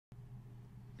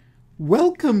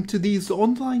Welcome to these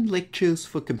online lectures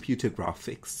for computer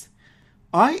graphics.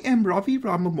 I am Ravi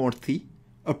Ramamurthy,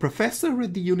 a professor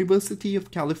at the University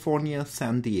of California,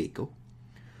 San Diego.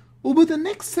 Over the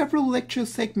next several lecture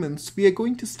segments, we are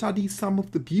going to study some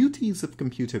of the beauties of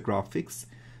computer graphics,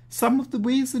 some of the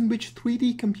ways in which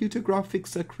 3D computer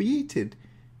graphics are created,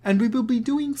 and we will be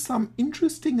doing some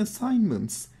interesting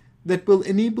assignments that will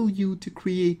enable you to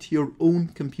create your own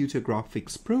computer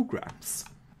graphics programs.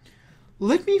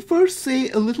 Let me first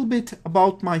say a little bit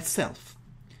about myself,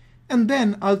 and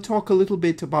then I'll talk a little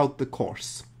bit about the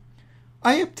course.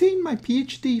 I obtained my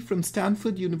PhD from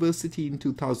Stanford University in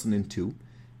 2002,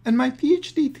 and my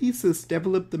PhD thesis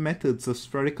developed the methods of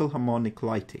spherical harmonic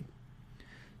lighting.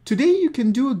 Today you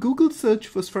can do a Google search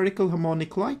for spherical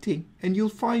harmonic lighting and you'll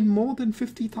find more than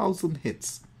 50,000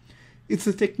 hits. It's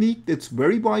a technique that's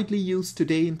very widely used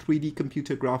today in 3D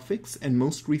computer graphics and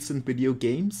most recent video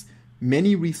games,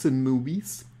 many recent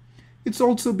movies. It's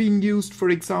also being used, for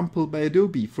example, by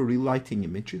Adobe for relighting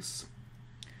images.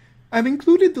 I've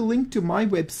included the link to my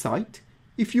website.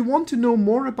 If you want to know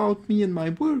more about me and my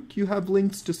work, you have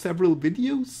links to several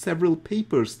videos, several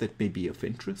papers that may be of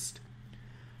interest.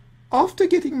 After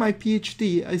getting my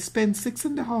PhD, I spent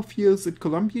 6.5 years at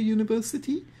Columbia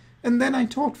University, and then I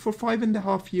taught for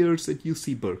 5.5 years at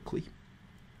UC Berkeley.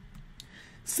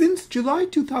 Since July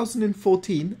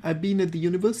 2014, I've been at the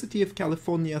University of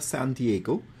California, San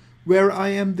Diego, where I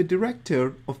am the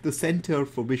director of the Center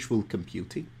for Visual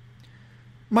Computing.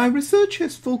 My research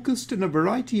has focused on a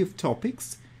variety of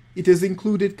topics. It has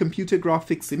included computer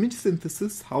graphics image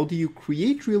synthesis, how do you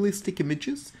create realistic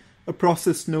images, a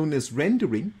process known as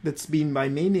rendering that's been my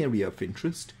main area of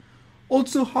interest.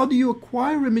 Also, how do you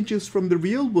acquire images from the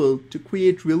real world to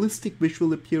create realistic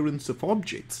visual appearance of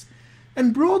objects?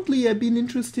 And broadly, I've been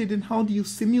interested in how do you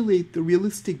simulate the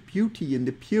realistic beauty and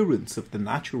appearance of the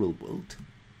natural world.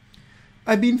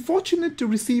 I've been fortunate to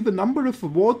receive a number of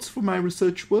awards for my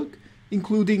research work,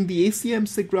 including the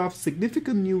ACM-SIGGRAPH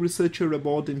Significant New Researcher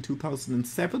Award in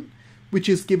 2007, which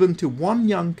is given to one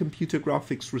young computer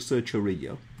graphics researcher a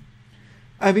year.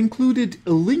 I've included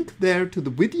a link there to the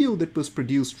video that was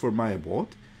produced for my award.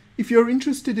 If you're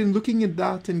interested in looking at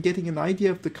that and getting an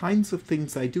idea of the kinds of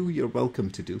things I do, you're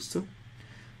welcome to do so.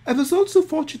 I was also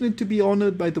fortunate to be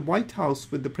honored by the White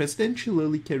House with the Presidential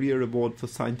Early Career Award for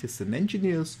Scientists and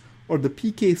Engineers, or the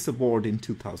PCASE Award in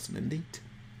 2008.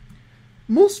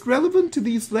 Most relevant to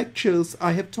these lectures,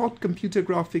 I have taught computer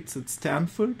graphics at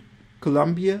Stanford,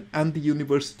 Columbia, and the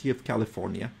University of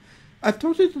California. I've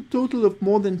taught it a total of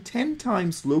more than 10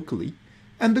 times locally,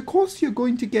 and the course you're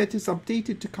going to get is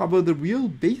updated to cover the real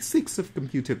basics of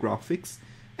computer graphics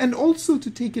and also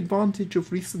to take advantage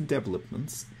of recent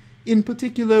developments. In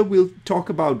particular, we'll talk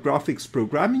about graphics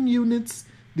programming units,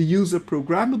 the use of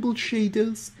programmable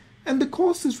shaders, and the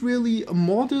course is really a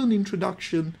modern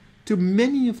introduction to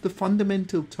many of the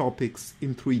fundamental topics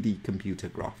in 3D computer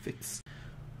graphics.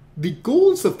 The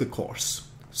goals of the course.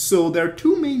 So there are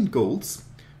two main goals.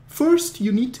 First,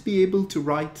 you need to be able to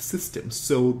write systems.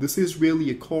 So this is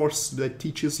really a course that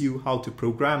teaches you how to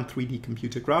program 3D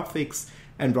computer graphics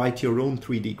and write your own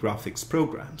 3D graphics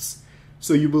programs.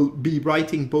 So you will be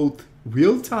writing both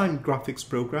real-time graphics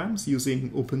programs using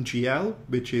OpenGL,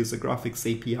 which is a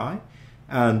graphics API,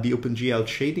 and the OpenGL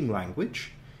shading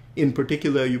language. In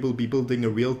particular, you will be building a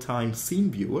real-time scene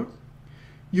viewer.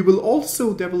 You will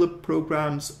also develop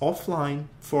programs offline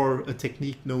for a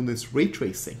technique known as ray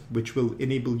tracing, which will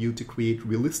enable you to create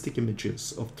realistic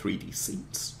images of 3D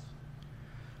scenes.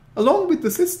 Along with the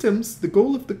systems, the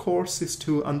goal of the course is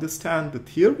to understand the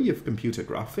theory of computer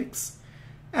graphics,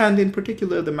 and in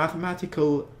particular the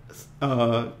mathematical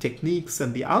techniques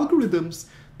and the algorithms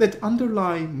that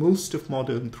underlie most of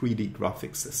modern 3D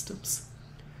graphic systems.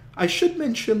 I should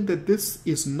mention that this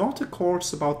is not a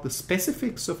course about the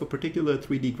specifics of a particular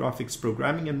 3D graphics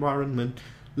programming environment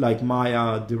like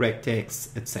Maya,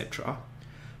 DirectX, etc.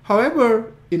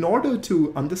 However, in order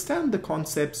to understand the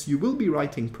concepts, you will be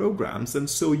writing programs, and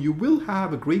so you will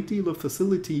have a great deal of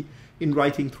facility in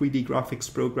writing 3D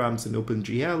graphics programs in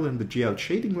OpenGL and the GL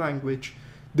shading language.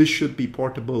 This should be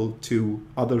portable to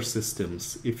other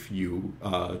systems if you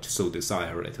so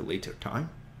desire at a later time.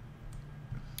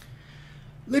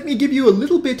 Let me give you a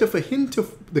little bit of a hint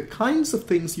of the kinds of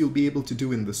things you'll be able to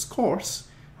do in this course.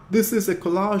 This is a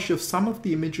collage of some of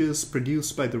the images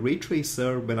produced by the ray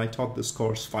tracer when I taught this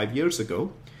course 5 years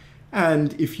ago.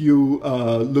 And if you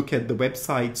look at the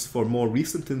websites for more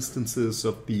recent instances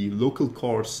of the local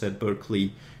course at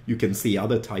Berkeley, you can see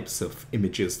other types of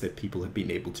images that people have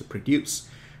been able to produce.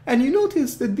 And you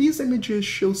notice that these images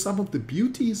show some of the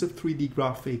beauties of 3D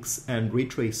graphics and ray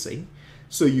tracing.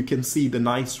 So you can see the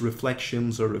nice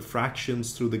reflections or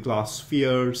refractions through the glass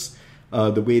spheres,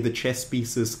 the way the chess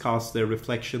pieces cast their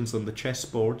reflections on the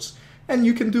chessboards. And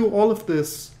you can do all of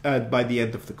this by the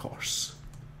end of the course.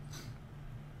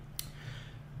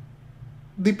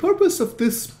 The purpose of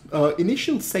this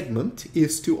initial segment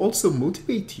is to also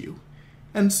motivate you.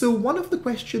 And so one of the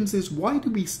questions is, why do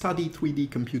we study 3D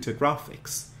computer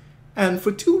graphics? And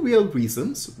for two real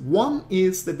reasons. One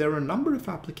is that there are a number of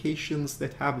applications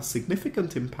that have a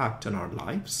significant impact on our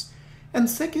lives. And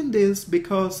second is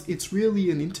because it's really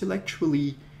an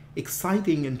intellectually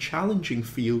exciting and challenging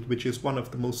field, which is one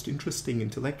of the most interesting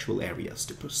intellectual areas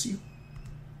to pursue.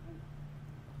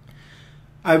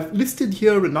 I've listed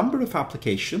here a number of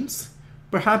applications.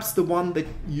 Perhaps the one that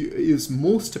is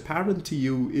most apparent to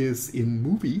you is in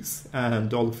movies,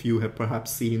 and all of you have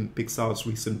perhaps seen Pixar's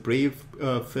recent Brave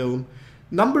film.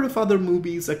 Number of other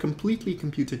movies are completely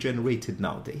computer generated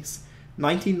nowadays.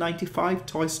 1995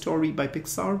 Toy Story by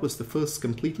Pixar was the first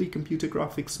completely computer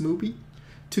graphics movie.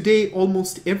 Today,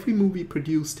 almost every movie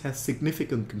produced has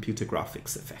significant computer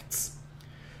graphics effects.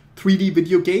 3D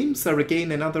video games are again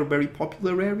another very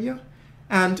popular area.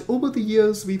 And over the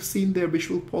years, we've seen their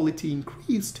visual quality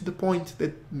increase to the point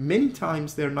that many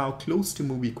times they're now close to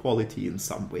movie quality in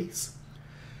some ways.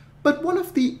 But one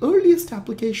of the earliest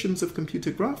applications of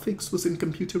computer graphics was in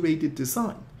computer-aided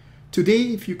design. Today,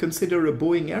 if you consider a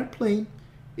Boeing airplane,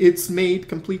 it's made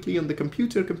completely on the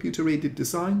computer, computer-aided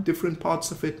design. Different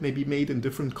parts of it may be made in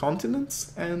different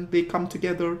continents, and they come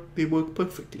together, they work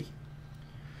perfectly.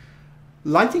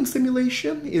 Lighting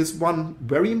simulation is one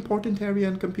very important area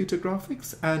in computer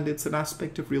graphics, and it's an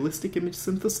aspect of realistic image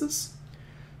synthesis.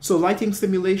 So lighting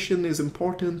simulation is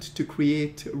important to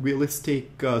create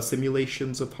realistic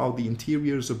simulations of how the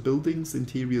interiors of buildings,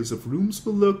 interiors of rooms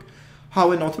will look, how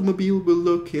an automobile will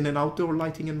look in an outdoor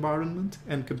lighting environment,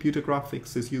 and computer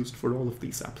graphics is used for all of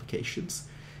these applications.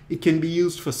 It can be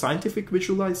used for scientific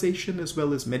visualization as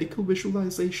well as medical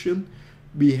visualization.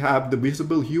 We have the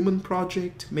Visible Human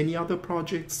project, many other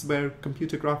projects where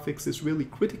computer graphics is really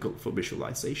critical for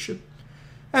visualization.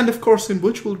 And of course in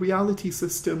virtual reality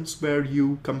systems where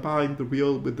you combine the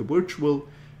real with the virtual,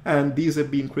 and these have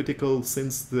been critical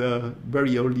since the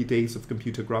very early days of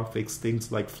computer graphics, things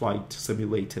like flight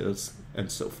simulators and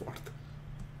so forth.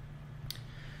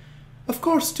 Of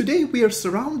course, today we are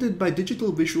surrounded by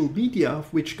digital visual media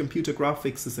of which computer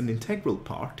graphics is an integral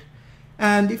part.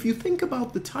 And if you think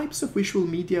about the types of visual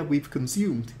media we've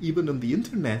consumed, even on the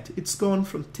internet, it's gone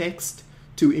from text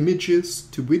to images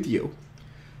to video.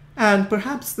 And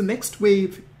perhaps the next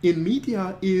wave in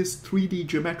media is 3D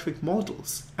geometric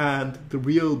models and the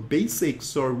real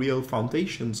basics or real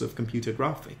foundations of computer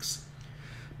graphics.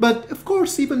 But of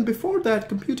course, even before that,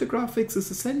 computer graphics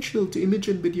is essential to image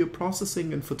and video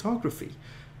processing and photography.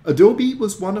 Adobe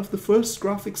was one of the first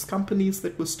graphics companies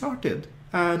that was started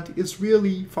and is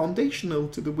really foundational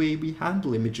to the way we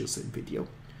handle images and video.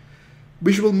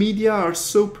 Visual media are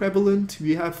so prevalent.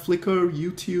 We have Flickr,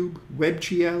 YouTube,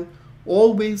 WebGL,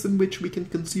 all ways in which we can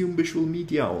consume visual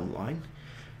media online.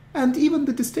 And even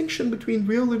the distinction between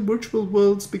real and virtual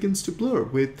worlds begins to blur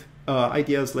with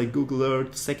ideas like Google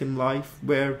Earth, Second Life,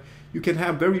 where you can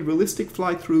have very realistic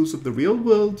fly-throughs of the real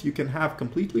world. You can have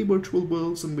completely virtual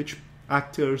worlds in which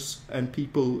actors and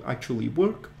people actually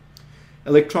work.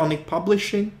 Electronic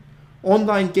publishing.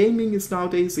 Online gaming is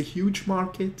nowadays a huge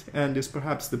market and is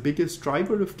perhaps the biggest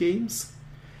driver of games.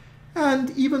 And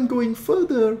even going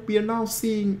further, we are now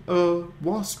seeing a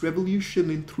vast revolution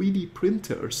in 3D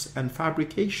printers and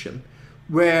fabrication,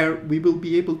 where we will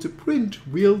be able to print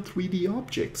real 3D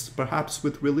objects, perhaps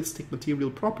with realistic material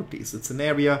properties. It's an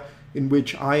area in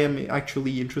which I am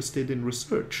actually interested in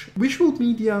research. Visual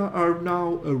media are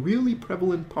now a really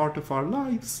prevalent part of our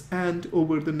lives, and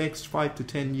over the next 5 to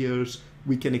 10 years,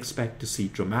 we can expect to see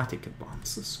dramatic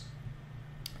advances.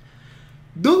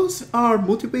 Those are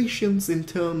motivations in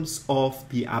terms of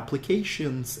the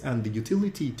applications and the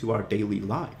utility to our daily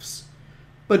lives.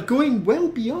 But going well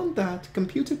beyond that,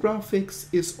 computer graphics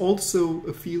is also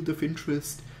a field of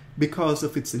interest because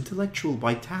of its intellectual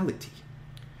vitality.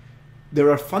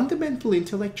 There are fundamental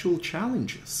intellectual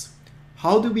challenges.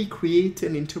 How do we create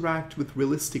and interact with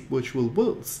realistic virtual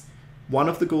worlds? One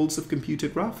of the goals of computer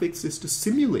graphics is to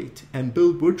simulate and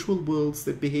build virtual worlds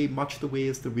that behave much the way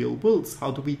as the real worlds.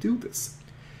 How do we do this?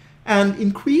 And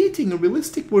in creating a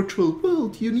realistic virtual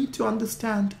world, you need to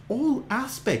understand all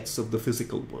aspects of the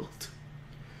physical world.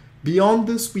 Beyond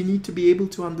this, we need to be able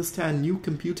to understand new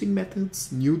computing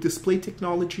methods, new display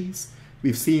technologies.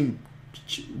 We've seen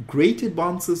great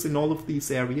advances in all of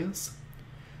these areas.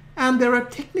 And there are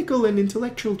technical and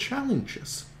intellectual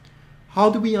challenges. How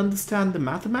do we understand the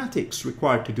mathematics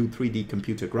required to do 3D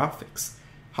computer graphics?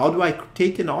 How do I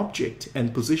take an object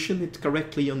and position it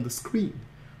correctly on the screen?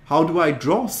 How do I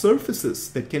draw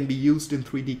surfaces that can be used in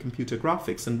 3D computer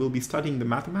graphics? And we'll be studying the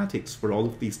mathematics for all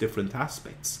of these different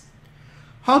aspects.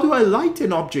 How do I light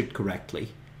an object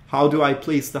correctly? How do I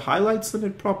place the highlights on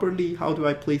it properly? How do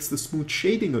I place the smooth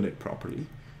shading on it properly?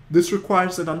 This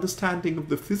requires an understanding of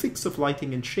the physics of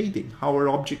lighting and shading. How are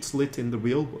objects lit in the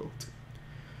real world?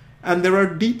 And there are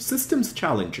deep systems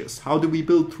challenges. How do we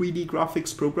build 3D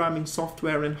graphics programming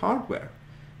software and hardware?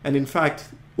 And in fact,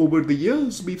 over the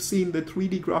years, we've seen that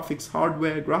 3D graphics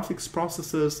hardware, graphics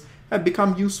processors have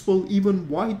become useful even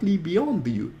widely beyond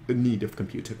the need of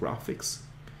computer graphics.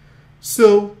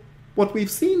 So what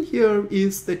we've seen here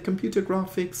is that computer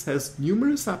graphics has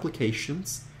numerous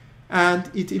applications, and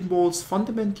it involves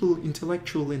fundamental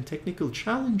intellectual and technical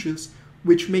challenges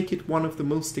which make it one of the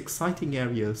most exciting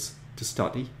areas to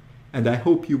study. And I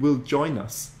hope you will join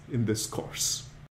us in this course.